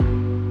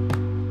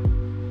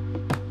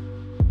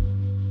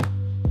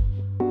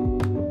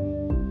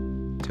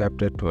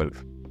Chapter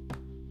 12.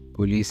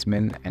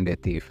 Policemen and a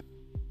Thief.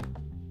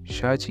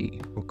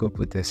 Shaji woke up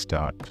with a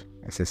start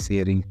as a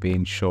searing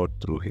pain shot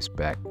through his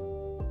back.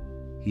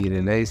 He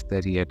realized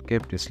that he had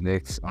kept his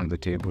legs on the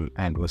table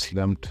and was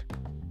slumped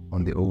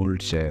on the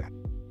old chair.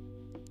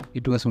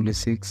 It was only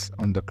 6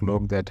 on the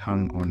clock that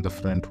hung on the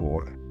front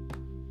wall.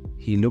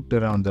 He looked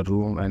around the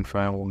room and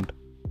found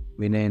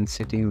Vinay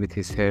sitting with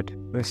his head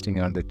resting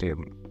on the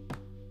table.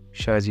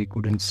 Shaji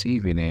couldn't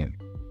see Vinay,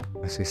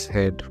 as his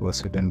head was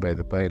hidden by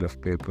the pile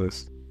of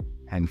papers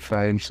and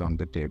files on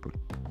the table.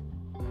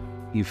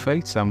 He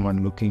felt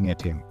someone looking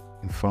at him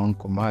and found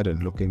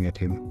Kumaran looking at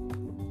him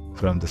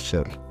from the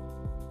cell.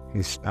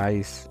 His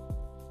eyes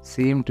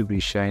seemed to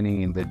be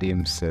shining in the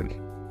dim cell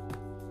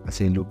as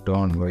he looked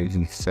on while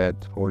he sat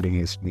holding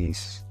his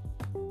knees.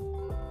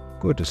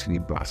 "Go to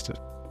sleep, bastard,"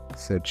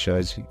 said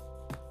Shaji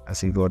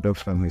as he got up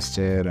from his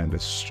chair and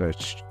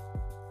stretched.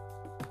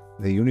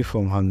 The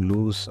uniform hung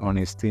loose on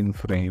his thin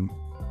frame,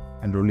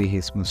 and only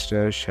his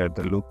moustache had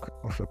the look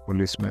of a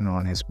policeman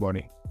on his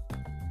body.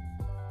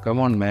 "Come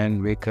on,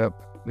 man, wake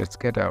up. Let's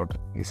get out,"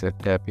 he said,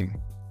 tapping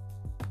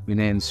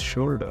Vinay's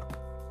shoulder.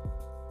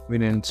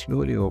 Vinay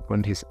slowly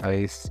opened his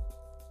eyes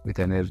with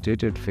an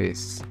irritated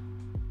face.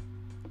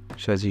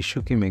 Shaji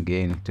shook him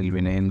again till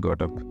Vinay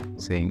got up,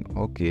 saying,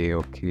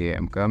 Okay,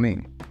 I'm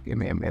coming. Give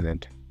me a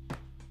minute."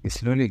 He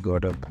slowly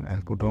got up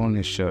and put on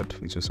his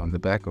shirt, which was on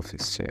the back of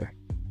his chair.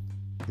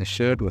 The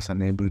shirt was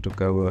unable to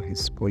cover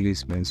his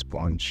policeman's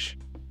paunch,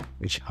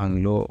 which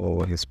hung low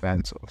over his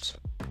pants also.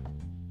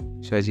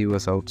 Shaji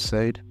was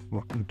outside,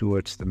 walking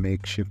towards the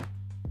makeshift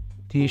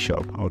tea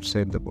shop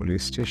outside the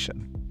police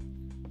station.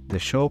 The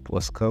shop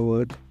was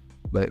covered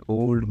by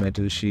old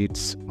metal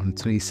sheets on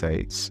 3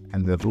 sides,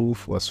 and the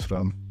roof was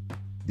from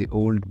the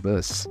old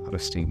bus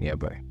resting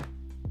nearby.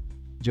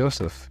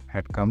 Joseph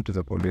had come to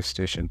the police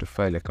station to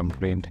file a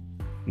complaint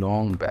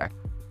long back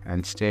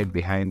and stayed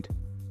behind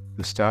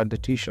to start the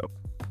tea shop.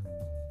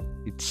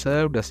 It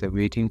served as a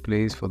waiting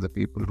place for the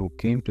people who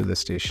came to the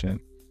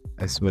station,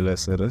 as well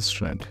as a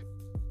restaurant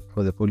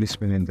for the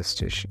policemen in the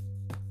station.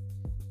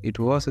 It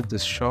was at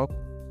this shop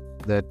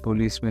that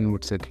policemen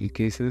would settle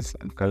cases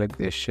and collect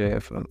their share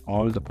from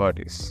all the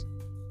parties.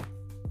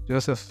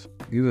 "Joseph,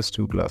 give us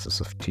 2 glasses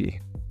of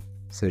tea,"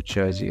 said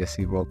Shaji as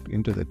he walked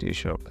into the tea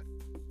shop.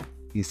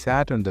 He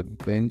sat on the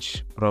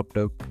bench propped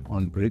up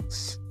on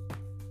bricks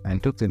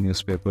and took the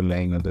newspaper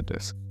lying on the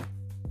desk.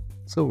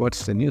 "So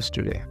what's the news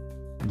today?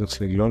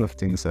 Looks like a lot of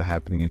things are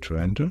happening in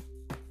Toronto.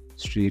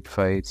 Street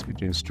fights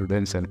between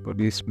students and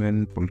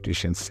policemen,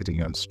 politicians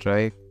sitting on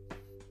strike.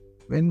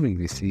 When will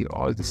we see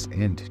all this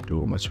end?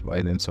 Too much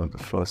violence on the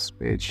first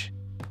page."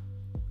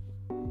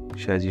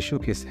 Shaji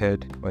shook his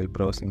head while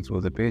browsing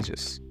through the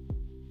pages.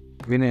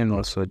 Vinay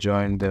also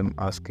joined them,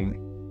 asking,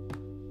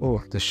 "Oh,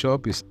 the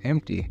shop is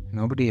empty.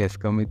 Nobody has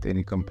come with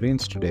any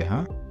complaints today,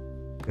 huh?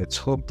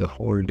 Let's hope the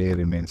whole day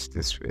remains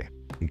this way,"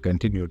 he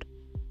continued.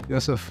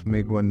 "Joseph,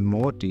 make 1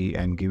 more tea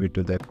and give it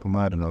to that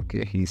Kumaran,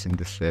 okay? He's in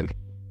the cell."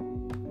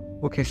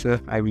 "Okay, sir,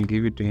 I will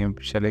give it to him.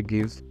 Shall I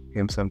give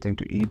him something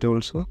to eat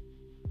also?"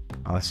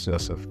 asked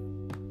Joseph.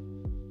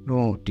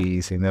 "No, tea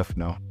is enough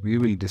now. We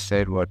will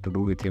decide what to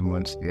do with him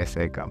once the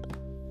SI comes,"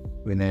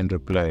 Vinay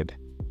replied.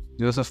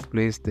 Joseph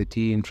placed the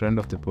tea in front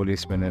of the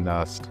policeman and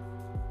asked,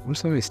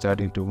 "Also, we're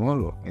starting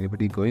tomorrow.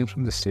 Anybody going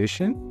from the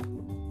station?"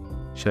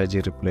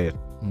 Shaji replied,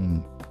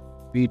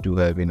 "We too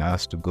have been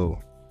asked to go.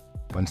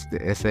 Once the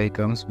SI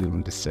comes, we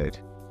will decide.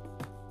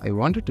 I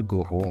wanted to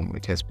go home.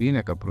 It has been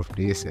a couple of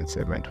days since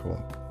I went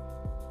home."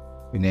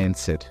 Vinay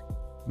said,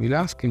 "We'll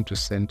ask him to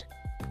send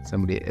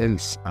somebody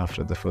else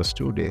after the first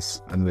 2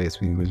 days, otherwise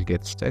we will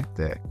get stuck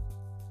there.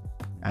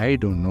 I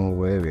don't know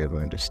where we are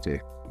going to stay.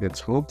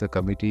 Let's hope the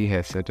committee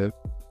has set up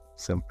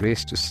some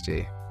place to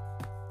stay.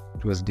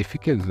 It was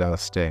difficult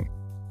last time,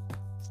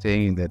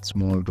 staying in that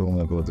small room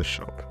above the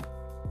shop."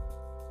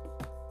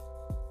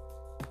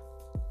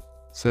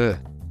 "Sir,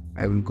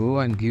 I will go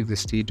and give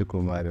this tea to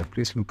Kumara.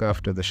 Please look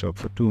after the shop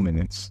for 2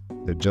 minutes,"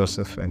 said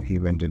Joseph, and he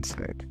went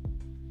inside.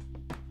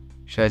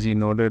 Shaji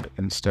nodded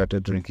and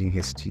started drinking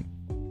his tea.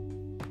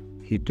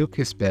 He took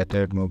his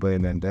battered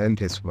mobile and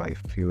dialed his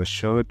wife. He was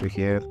sure to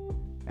hear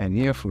an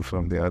earful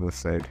from the other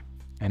side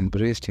and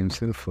braced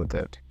himself for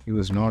that. He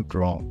was not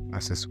wrong,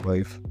 as his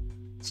wife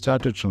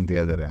started from the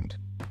other end.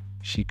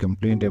 She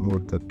complained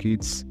about the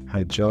kids,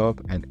 her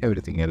job, and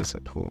everything else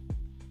at home.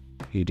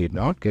 He did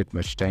not get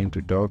much time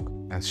to talk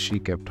as she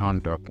kept on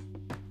talking.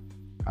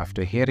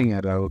 After hearing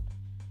her out,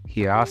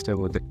 he asked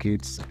about the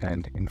kids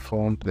and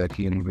informed that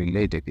he will be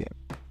late again.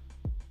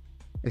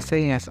 "SI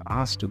has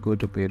asked to go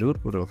to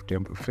Perurpuram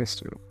Temple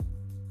Festival.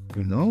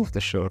 You know of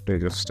the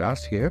shortage of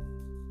stars here?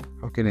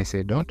 How can I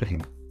say no to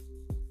him?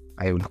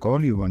 I will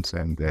call you once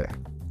I am there,"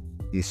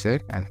 he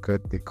said, and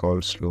cut the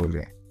call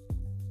slowly.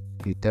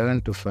 He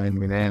turned to find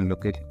Vinay and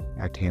looked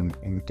at him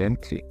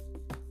intently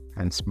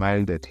and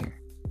smiled at him.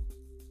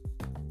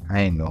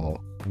 "I know,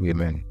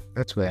 women.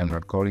 That's why I'm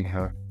not calling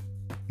her,"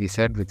 he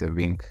said with a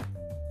wink.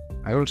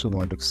 "I also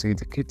want to see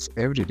the kids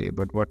every day,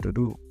 but what to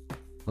do?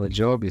 Her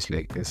job is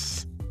like this,"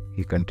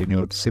 he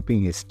continued,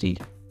 sipping his tea.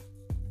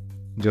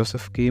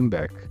 Joseph came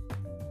back,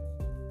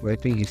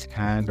 wiping his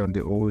hand on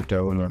the old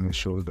towel on his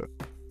shoulder.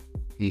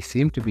 He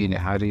seemed to be in a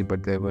hurry,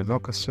 but there were no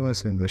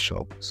customers in the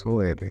shop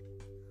so early.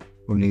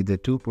 Only the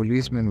two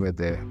policemen were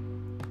there,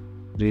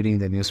 reading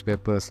the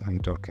newspapers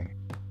and talking.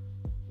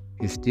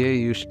 His day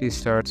usually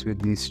starts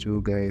with these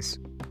two guys,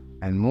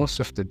 and most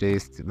of the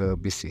days were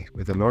busy,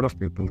 with a lot of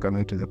people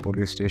coming to the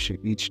police station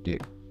each day.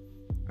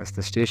 As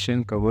the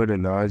station covered a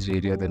large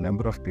area, the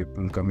number of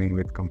people coming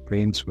with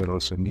complaints were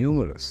also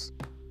numerous.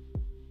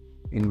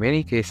 In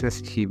many cases,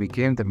 he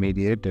became the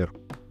mediator,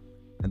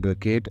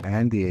 advocate,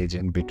 and the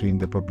agent between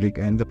the public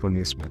and the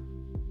policemen.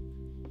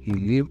 He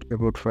lived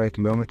about 5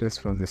 kilometers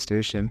from the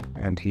station,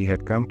 and he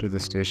had come to the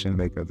station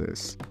like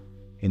others,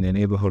 in a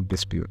neighborhood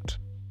dispute.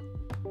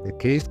 The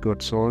case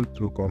got solved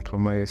through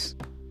compromise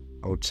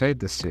outside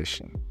the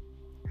station,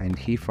 and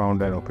he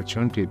found an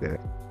opportunity there.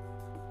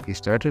 He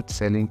started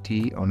selling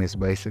tea on his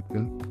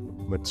bicycle,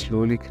 but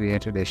slowly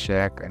created a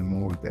shack and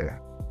moved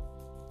there.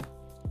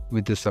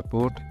 With the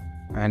support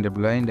and a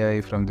blind eye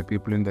from the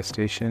people in the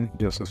station,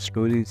 Joseph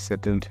slowly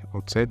settled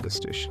outside the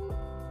station.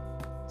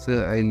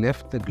 "Sir, I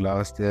left the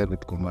glass there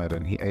with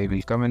Kumaran. I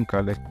will come and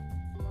collect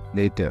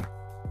later,"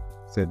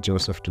 said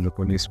Joseph to the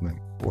policemen,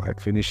 who had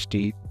finished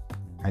tea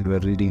and were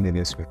reading the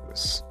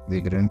newspapers.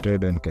 They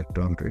grunted and kept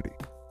on reading.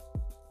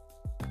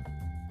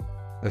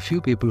 A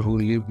few people who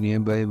lived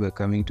nearby were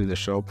coming to the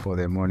shop for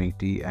their morning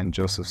tea, and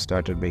Joseph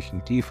started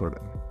making tea for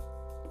them.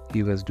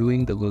 He was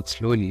doing the work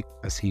slowly,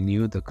 as he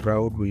knew the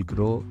crowd will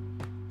grow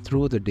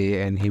through the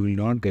day and he will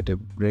not get a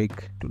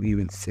break to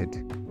even sit.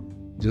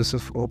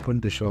 Joseph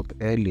opened the shop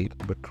early,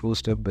 but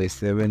closed up by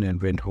 7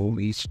 and went home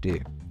each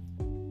day.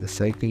 The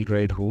cycle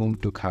ride home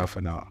took half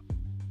an hour,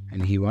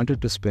 and he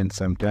wanted to spend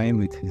some time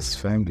with his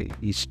family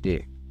each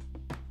day.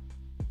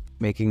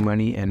 Making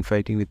money and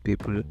fighting with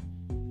people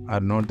are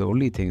not the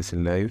only things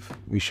in life.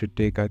 We should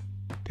take our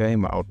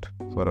time out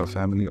for our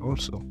family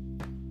also,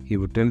 he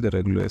would tell the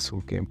regulars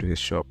who came to his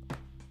shop.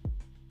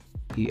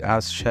 He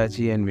asked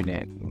Shaji and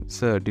Vinay,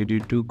 "Sir, did you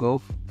two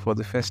go for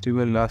the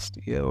festival last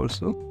year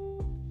also?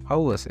 How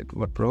was it?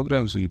 What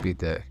programs will be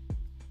there?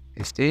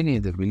 I stay near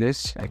the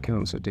village. I can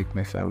also take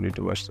my family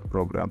to watch the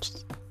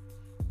programs."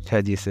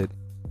 Shaji said,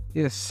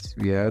 "Yes,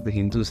 we are the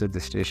Hindus at the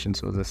station,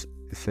 so the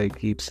SI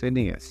keeps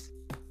sending us.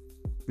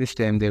 This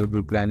time they will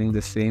be planning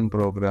the same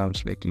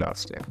programs like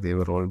last time. They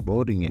were all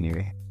boring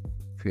anyway.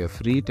 If you have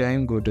free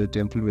time, go to the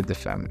temple with the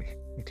family.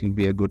 It will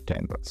be a good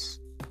time pass."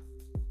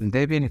 "Will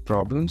there be any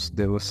problems?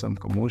 There was some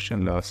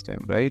commotion last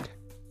time, right?"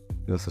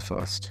 Joseph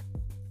asked.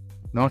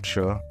 "Not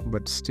sure,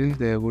 but still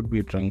there would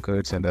be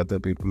drunkards and other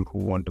people who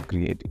want to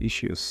create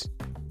issues.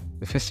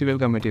 The festival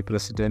committee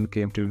president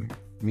came to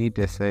meet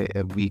SI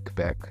a week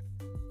back,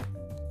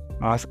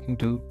 asking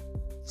to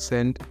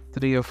send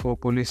 3 or 4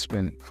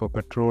 policemen for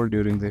patrol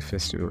during the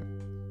festival.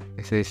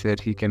 SI said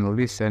he can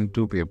only send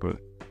 2 people,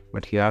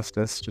 but he asked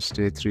us to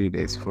stay 3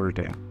 days full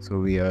time. So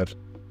we are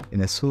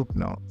in a soup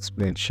now,"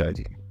 explained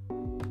Shaji.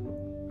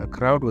 A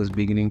crowd was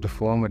beginning to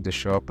form at the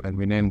shop, and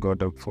Vinay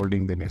got up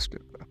folding the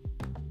newspaper.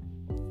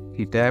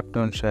 He tapped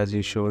on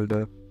Shaji's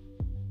shoulder,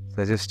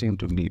 suggesting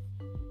to leave.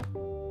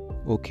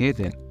 "Okay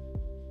then,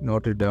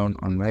 note it down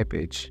on my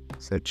page,"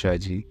 said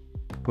Shaji,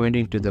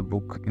 pointing to the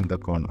book in the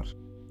corner.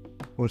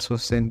 "Also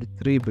send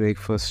 3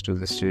 breakfasts to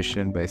the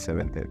station by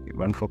 7:30,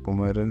 1 for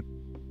Kumaran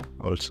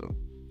also.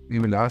 We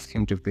will ask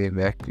him to pay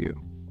back to you,"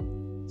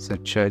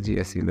 said Shaji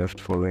as he left,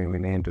 following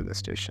Vinay to the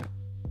station.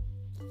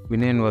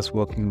 Vinay was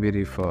walking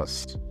very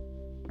fast,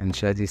 and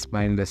Shaji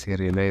smiled as he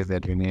realized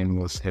that Vinay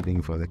was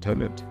heading for the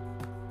toilet.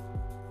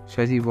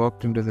 Shaji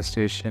walked into the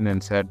station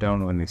and sat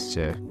down on his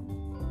chair,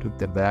 took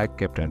the bag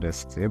kept under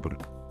his table.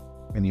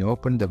 When he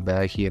opened the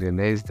bag, he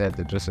realized that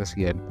the dresses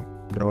he had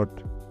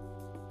brought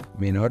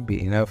may not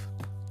be enough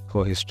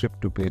for his trip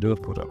to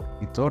Perurpuram.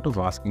 He thought of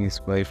asking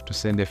his wife to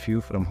send a few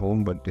from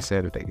home, but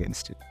decided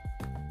against it.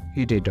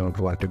 He did not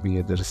want to be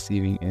at the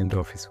receiving end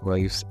of his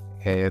wife's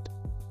hair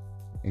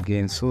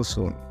again so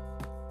soon.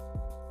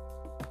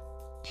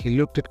 He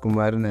looked at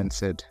Kumaran and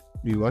said,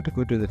 "Do you want to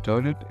go to the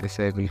toilet? Yes,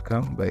 I will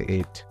come by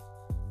 8.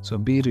 So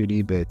be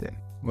ready by then.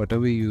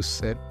 Whatever you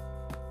said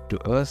to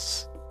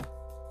us,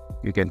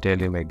 you can tell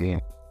him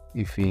again.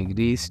 If he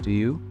agrees to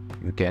you,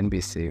 you can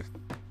be safe.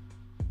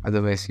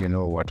 Otherwise, you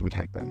know what will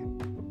happen."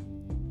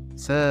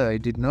 "Sir, I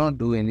did not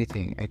do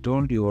anything. I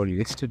told you all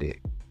yesterday.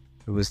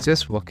 I was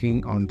just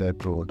walking on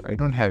that road. I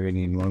don't have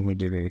any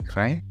involvement in any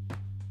crime,"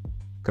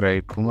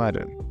 cried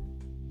Kumaran.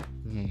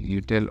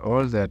 "You tell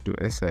all that to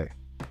SI,"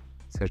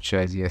 said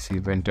Shaji as he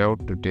went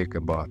out to take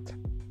a bath.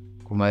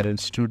 Kumaran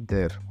stood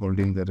there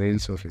holding the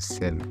rails of his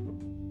cell,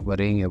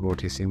 worrying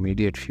about his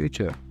immediate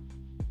future.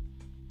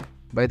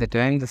 By the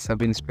time the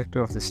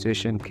sub-inspector of the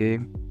station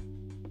came,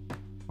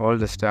 all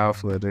the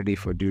staff were ready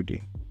for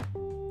duty.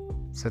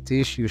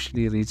 Satish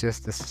usually reaches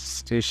the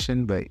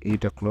station by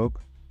 8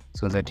 o'clock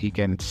so that he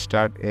can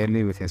start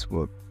early with his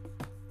work.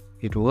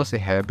 It was a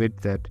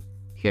habit that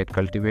he had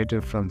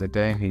cultivated from the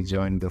time he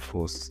joined the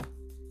force.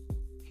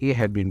 He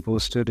had been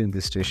posted in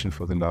the station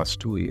for the last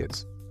 2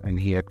 years, and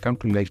he had come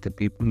to like the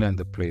people and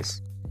the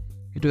place.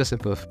 It was a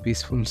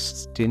peaceful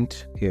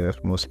stint here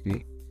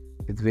mostly,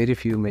 with very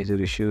few major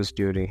issues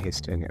during his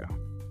tenure.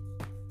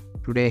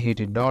 Today he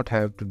did not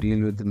have to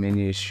deal with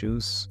many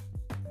issues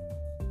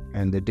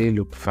and the day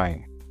looked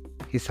fine.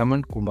 He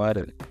summoned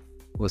Kumaran,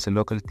 who was a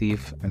local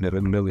thief and a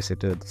regular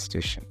visitor at the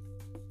station.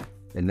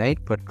 The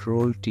night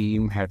patrol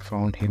team had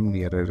found him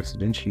near a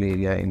residential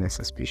area in a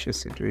suspicious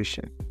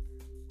situation.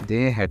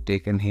 They had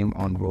taken him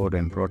on board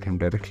and brought him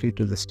directly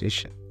to the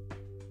station.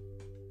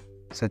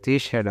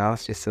 Satish had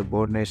asked his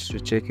subordinates to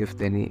check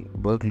if any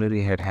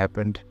burglary had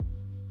happened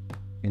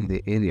in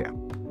the area.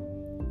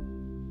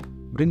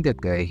 "Bring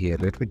that guy here,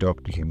 let me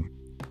talk to him,"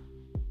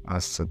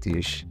 asked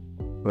Satish,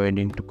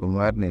 pointing to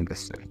Kumaran in the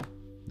cell.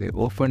 They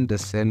opened the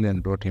cell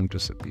and brought him to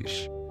Satish.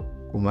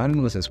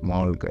 Kumaran was a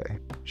small guy,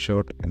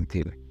 short and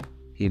thin.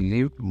 He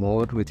lived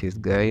more with his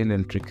guile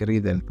and trickery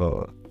than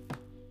power.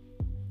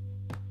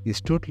 He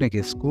stood like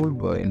a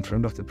schoolboy in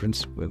front of the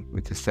principal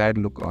with a sad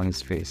look on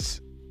his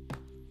face.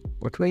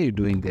 "What were you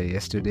doing there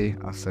yesterday?"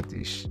 asked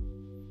Satish.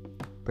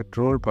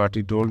 "Patrol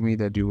party told me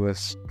that you were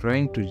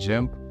trying to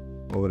jump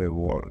over a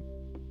wall."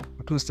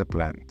 "What was the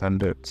plan?"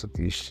 thundered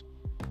Satish,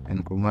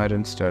 and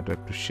Kumaran started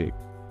to shake.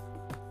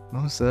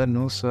 No,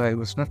 sir, I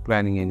was not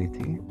planning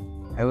anything.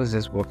 I was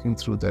just walking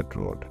through that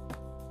road.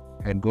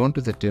 I had gone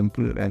to the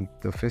temple and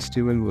the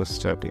festival was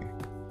starting.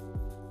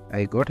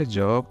 I got a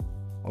job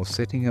of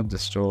setting up the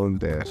stall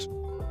there.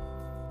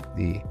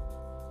 The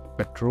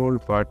patrol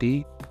party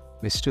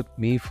mistook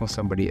me for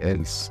somebody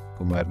else,"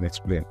 Kumaran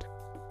explained.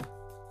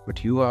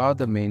 "But you are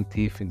the main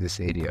thief in this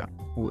area.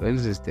 Who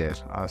else is there?"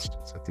 asked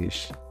Satish.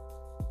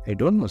 "I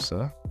don't know,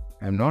 sir.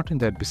 I'm not in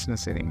that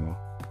business anymore.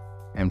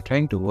 I'm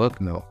trying to work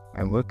now.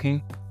 I'm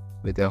working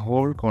with a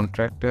whole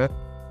contractor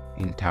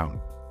in town.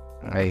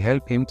 I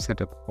help him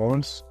set up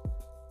halls.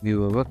 We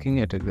were working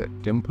at the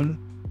temple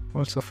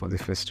also for the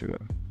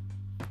festival."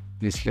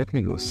 "Please let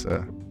me go, sir,"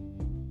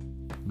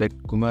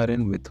 begged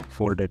Kumaran with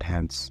folded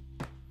hands.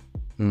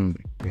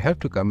 You have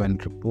to come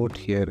and report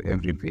here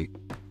every week.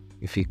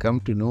 If we come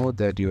to know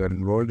that you are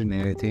involved in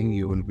anything,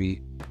 you will be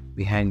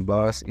behind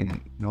bars in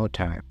no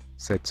time,"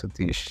 said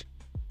Satish,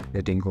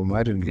 letting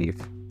Kumaran leave.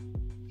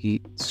 He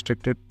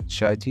instructed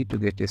Shaji to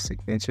get his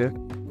signature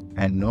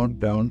and note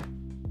down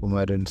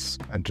Kumaran's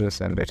address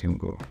and let him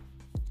go.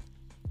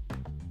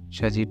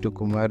 Shaji took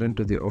Kumaran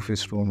to the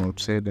office room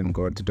outside and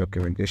got the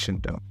documentation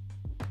down.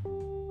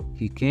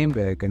 He came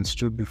back and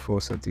stood before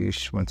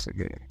Satish once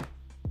again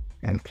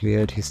and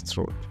cleared his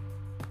throat.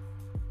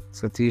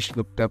 Satish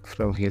looked up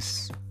from his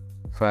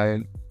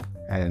file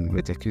and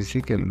with a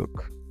quizzical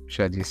look,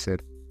 Shaji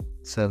said,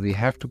 "Sir, we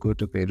have to go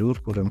to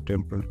Perurpuram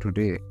temple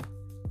today,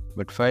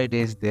 but 5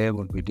 days there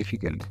would be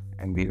difficult,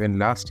 and we went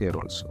last year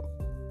also."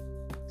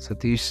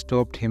 Satish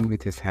stopped him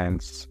with his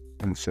hands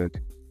and said,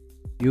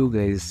 "You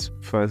guys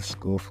first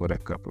go for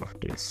a couple of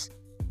days.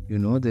 You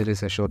know there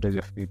is a shortage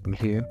of people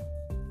here.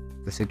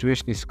 The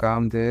situation is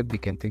calm there. We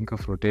can think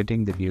of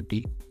rotating the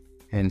duty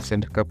and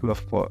send a couple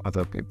of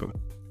other people.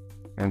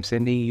 I'm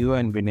sending you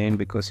and Vinay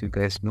because you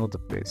guys know the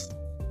place,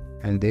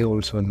 and they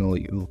also know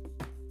you.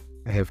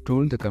 I have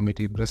told the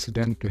committee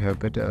president to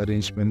have better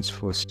arrangements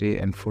for stay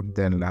and food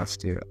than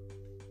last year.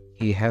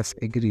 He has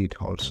agreed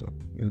also.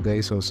 You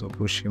guys also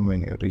push him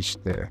when you reach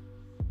there.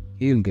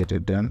 He'll get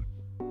it done."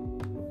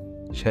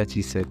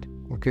 Shachi said,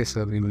 "Okay,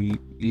 sir, we will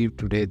leave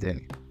today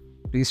then.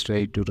 Please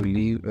try to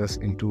relieve us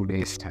in 2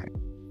 days' time."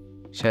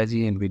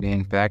 Shaji and Vinay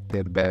packed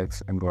their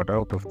bags and got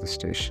out of the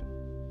station.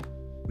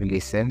 "Will he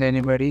send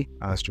anybody?"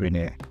 asked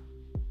Vinay.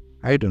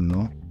 "I don't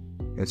know.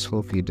 Let's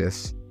hope he does,"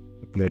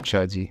 replied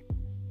Shaji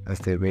as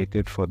they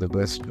waited for the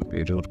bus to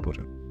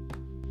Perurpuram.